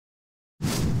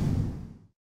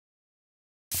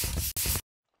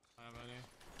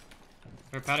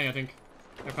They're padding, I think.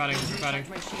 They're padding. Do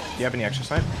you have any extra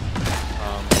snipe?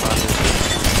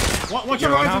 One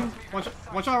shot Ryzen.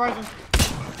 One shot Ryzen.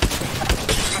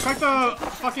 I cracked the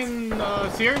fucking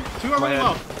seer. 2 are running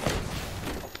low.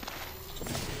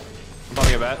 I'm about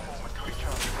to get bat.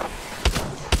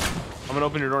 I'm gonna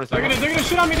open your door in a second. They're gonna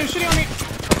shoot on me. They're shooting on me.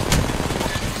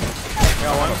 I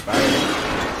got one.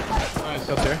 Nice.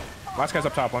 Still two. Last guy's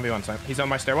up top. 1v1 snipe. He's on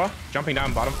my stairwell. Jumping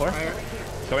down bottom floor. Right.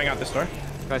 Going out this door.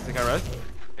 Can I stick out res?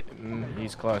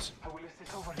 He's close.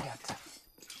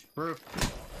 Roof.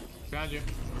 Behind you.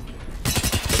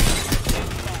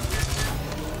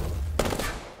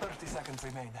 30 seconds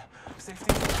remain.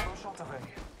 Safety is a shot away.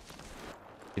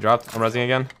 He dropped. I'm resing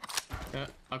again. Yeah.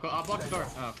 I'll block the door.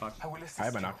 Oh fuck. I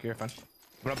have my knock here. Fine.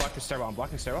 I'm gonna block the stairwell. I'm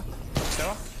blocking stairwell.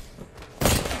 Stairwell.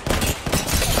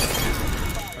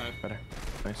 Right. Better.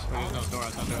 Nice. There's no door. I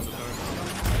thought there was a door.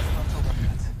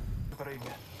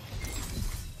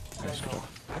 Nice. Cool.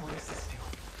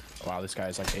 Wow, this guy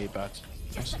is like 8 bats.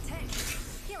 Nice.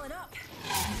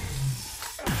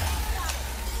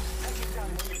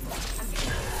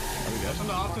 That's from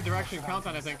the opposite direction.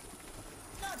 Countdown, I think.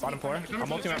 Bottom floor.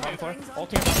 I'm ulting at bottom floor.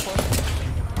 Ulting at bottom floor.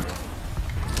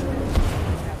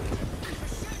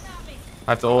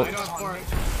 I have to ult. I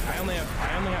only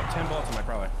have 10 bullets in my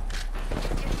prowler.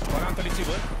 One on 32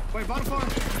 blue. Wait, bottom floor.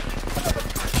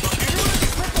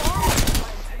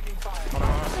 Hold on.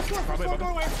 Probably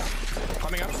above him.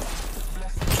 Coming up.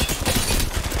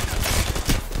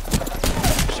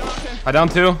 I down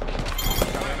 2.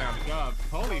 God,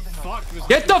 holy fuck.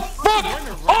 Get the fuck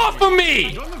off of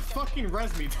me! Don't even fucking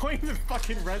res me. Don't even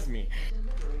fucking res me.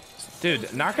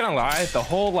 Dude, not gonna lie, the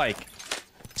whole like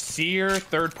seer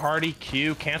third party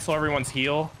Q, cancel everyone's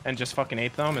heal, and just fucking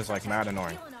ape them is like mad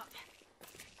annoying.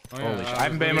 Oh, yeah, Holy shit. I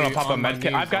haven't been able to pop a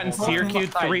medkit. I've gotten seer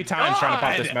queued 3 times trying to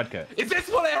pop this medkit. Is this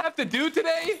what I have to do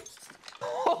today?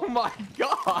 Oh my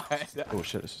god. Oh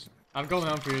shit. This is... I'm going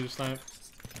down for you this time.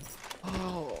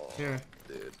 Oh, Here.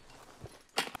 dude.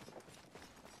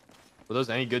 Were those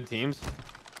any good teams?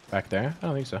 Back there? I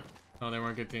don't think so. No, they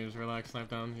weren't good teams. Relax, snipe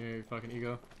down. You fucking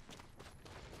ego.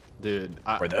 Dude,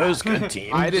 Were those good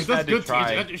teams? I just had to good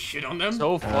try teams. I just shit on them.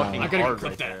 so fucking I couldn't hard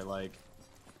clip right that. there. Like,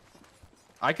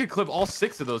 I could clip all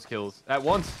 6 of those kills at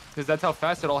once because that's how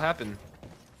fast it all happened.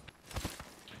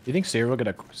 You think seer will get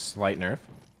a slight nerf?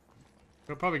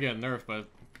 He'll probably get nerfed, but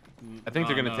I think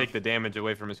they're gonna take the damage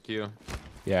away from his Q.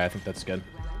 Yeah, I think that's good.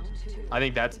 I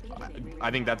think that's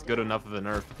good enough of a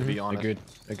nerf, to be honest.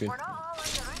 Agreed.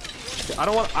 I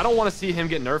don't want to see him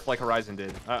get nerfed like Horizon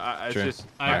did. It's True. just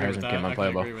I agree with Horizon that. came I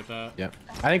unplayable. agree with that. Yeah.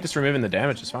 I think just removing the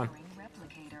damage is fine.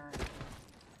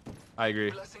 I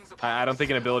agree. I don't think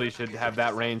an ability should have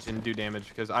that range and do damage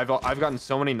because I've gotten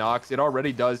so many knocks. It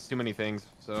already does too many things.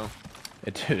 So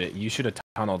Dude, you shoot a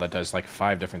tunnel that does like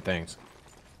 5 different things.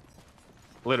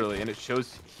 literally, and it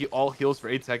shows all heals for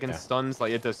 8 seconds, Yeah. stuns,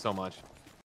 like it does so much.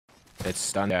 It's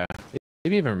stun. Yeah.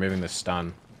 Maybe even removing the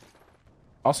stun.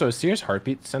 Also, is Seer's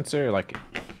heartbeat sensor like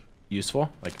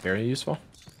useful? Like very useful?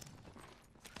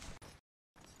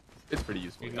 It's pretty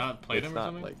useful. You've yeah. not played It's him or not,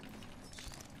 something? like,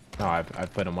 No,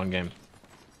 I've played him 1 game.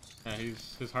 Yeah,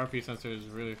 his heartbeat sensor is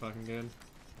really fucking good.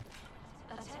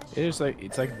 It's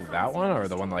like that one or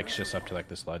the one that like shifts up to like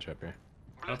this ledge up here.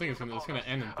 I don't think it's gonna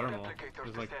end in thermal.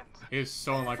 It's like it is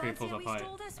so unlikely he pulls up high.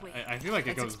 I feel like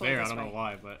it goes there. I don't know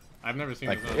why, but I've never seen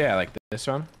Like it. yeah, like this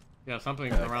one. Yeah,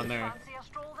 something around there.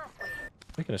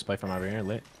 We can just play from over here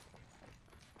late.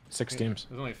 6 teams.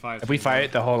 There's only 5. If we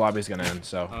fight, the whole lobby's gonna end.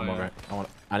 So Oh, I'm yeah. over it.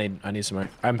 I need some more.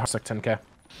 I'm like 10k.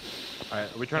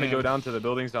 Alright, are we trying to go down to the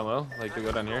buildings down low? Like to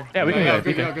go down here? Yeah, we can Yeah,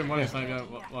 go. good morning, Snipe. Yeah,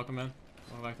 welcome in.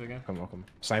 Welcome back to the game. Welcome.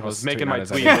 I Snipe was making my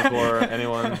tweet tweet. before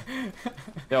anyone.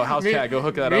 Yo, house chat, go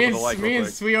hook that up with a like Me real and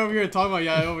quick. Sweet over here talking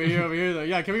about over here.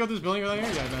 Yeah, can we go to this building right here?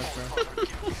 Yeah, that's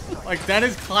bro. Like that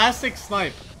is classic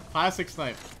Snipe. Classic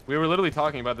Snipe. We were literally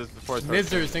talking about this before it started.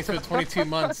 Nizzers, thanks for the 22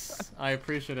 months. I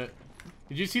appreciate it.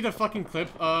 Did you see the fucking clip,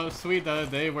 Sweet, the other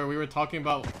day where we were talking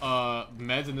about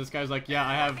meds and this guy's like, yeah,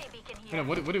 I have. You know,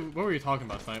 what were you talking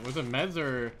about, Snipe? Was it meds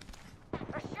or?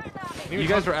 You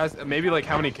guys were asking maybe like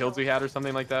how many kills we had or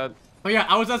something like that. Oh yeah,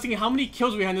 I was asking how many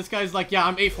kills we had. And this guy's like, yeah,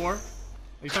 I'm 8-4. Are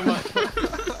you talking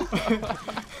about?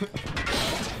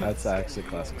 That's actually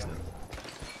classic stuff.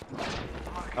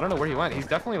 I don't know where he went. He's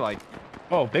definitely like.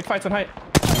 Oh, big fights on height.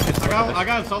 I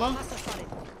got it solo.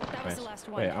 Nice.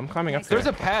 Wait, I'm climbing up There's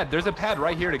there. a pad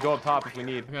right here to go up top if we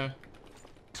need. Okay.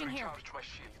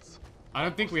 I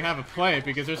don't think we have a play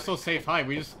because they're so safe high.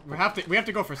 We have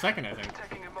to go for second, I think.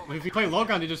 If we play low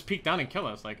ground, they just peek down and kill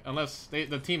us. Like unless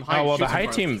the team high. Oh well, the shoots high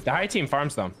in front of us. team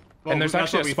farms them. Well, And there's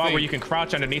that's actually what a we spot where think. you can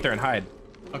crouch underneath her and hide.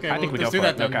 Okay, I well, think we let's go do for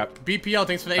that it. No then. cap. BPL,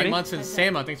 thanks for the 8 Ready? months, and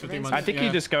Sama, thanks for 3 months. I think you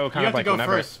just go kind you of like have to go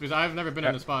whenever. first, because I've never been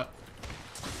in the spot.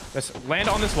 Just land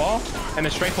on this wall and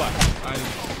then straight left. I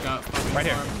got fucking Right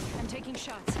here. I'm taking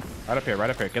shots. Right up here, right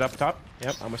up here. Get up top.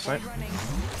 Yep, I'm with snipe.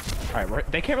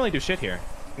 Alright, they can't really do shit here.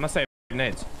 Unless they have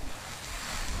nades.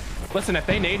 Listen, if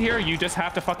they nade here, you just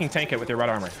have to fucking tank it with your red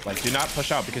armor. Like, do not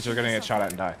push out because you're gonna get shot at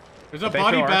and die. There's a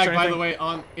body bag, by the way,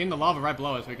 in the lava right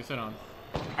below us we can sit on.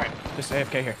 Alright, just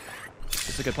AFK here. This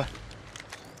is a good play.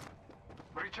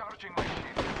 Recharging my shield.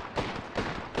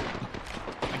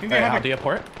 I think they have How a... do you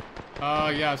port?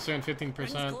 Yeah, soon,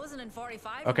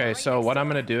 15%. Okay, so what I'm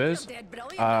gonna do is,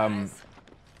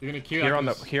 You're gonna queue here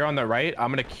on the right, I'm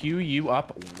gonna queue you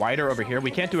up wider over here. We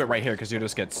can't do it right here because you'll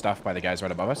just get stuffed by the guys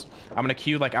right above us. I'm gonna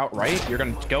queue like out right. You're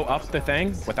gonna go up the thing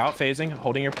without phasing,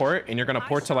 holding your port, and you're gonna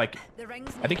port to like,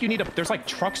 I think you need there's like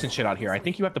trucks and shit out here. I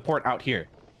think you have to port out here.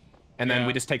 And then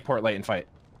we just take port late and fight.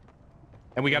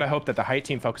 And we gotta hope that the height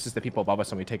team focuses the people above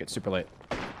us and we take it super late.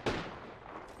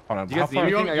 Hold on. Do you guys see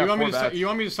anything? I got 4 bats. You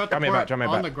want me to set the Drop me a bat, port drop me a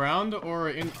on bat. the ground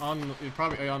or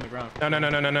probably on the ground?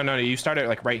 No. You start it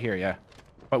like right here, yeah.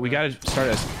 But we gotta start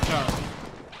as.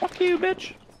 Fuck you,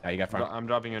 bitch. Yeah, you got front. I'm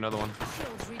dropping you another one.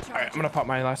 Alright, I'm gonna pop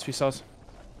my last few cells.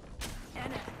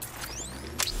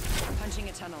 Punching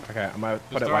a tunnel. Okay, I'm gonna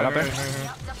put it right up there.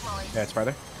 Yeah, it's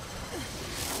farther.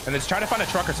 And then try to find a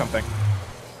truck or something.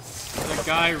 There's a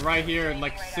guy right here,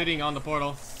 like sitting on the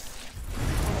portal.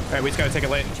 Alright, we just gotta take it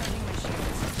late.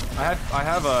 I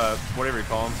have a whatever you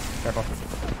call them. Careful.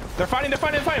 They're fighting.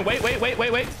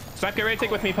 Wait. Snipe, get ready to take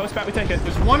with me. Post bat, we take it.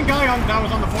 There's one guy that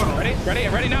was on the portal. Ready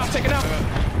now. Take it out.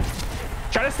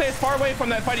 Try to stay as far away from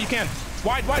that fight as you can.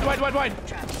 Wide. I'm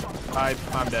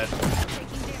dead.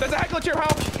 There's a heckler to your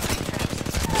help.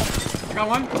 I got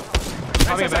one.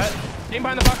 Nice. Game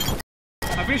behind the buck.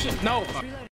 I finished it. No.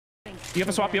 You have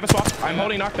a swap. I'm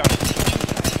holding knockdown.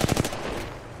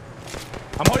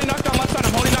 I'm holding knockdown left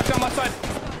side.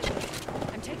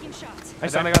 I'm taking shots. I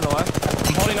got on the left.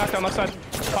 I'm holding knockdown left side.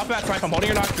 Pop that snipe. I'm holding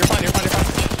your knock. You're fine.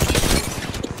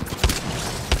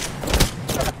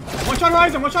 One shot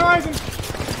horizon.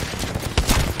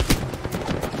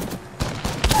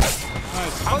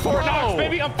 Nice. I'm 4 knocks,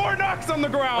 baby. I'm 4 knocks on the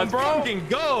ground, Let's bro. fucking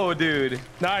go, dude.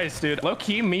 Nice, dude. Low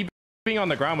key, me being on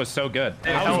the ground was so good. It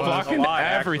I was helped blocking a lot,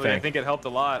 everything. Actually. I think it helped a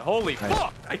lot. Holy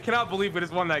fuck! I cannot believe we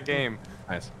just won that game.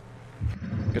 Nice.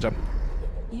 Good job.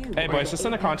 Hey boys, just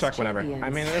send a contract whenever. I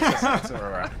mean, it's where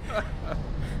we're at.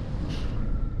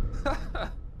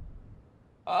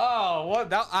 Oh,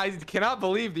 what? I cannot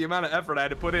believe the amount of effort I had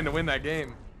to put in to win that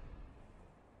game.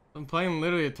 I'm playing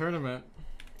literally a tournament.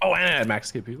 Oh, and I had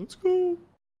max KP. Let's go.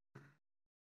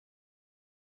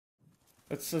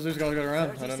 Let's just go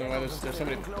around. I don't know why there's so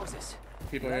many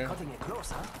people here. Cutting it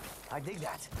close, huh? I dig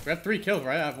that. We have 3 kills,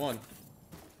 right? I have 1.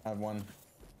 I have 1.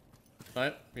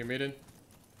 Right? You're muted.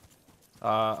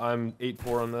 I'm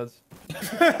 8-4 on meds.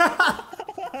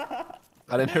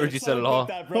 I didn't hear what you said at all.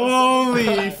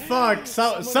 Holy fuck!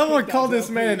 Someone called this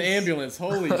man an ambulance.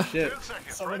 Holy shit.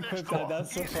 Someone put that.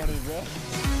 That's so funny, bro.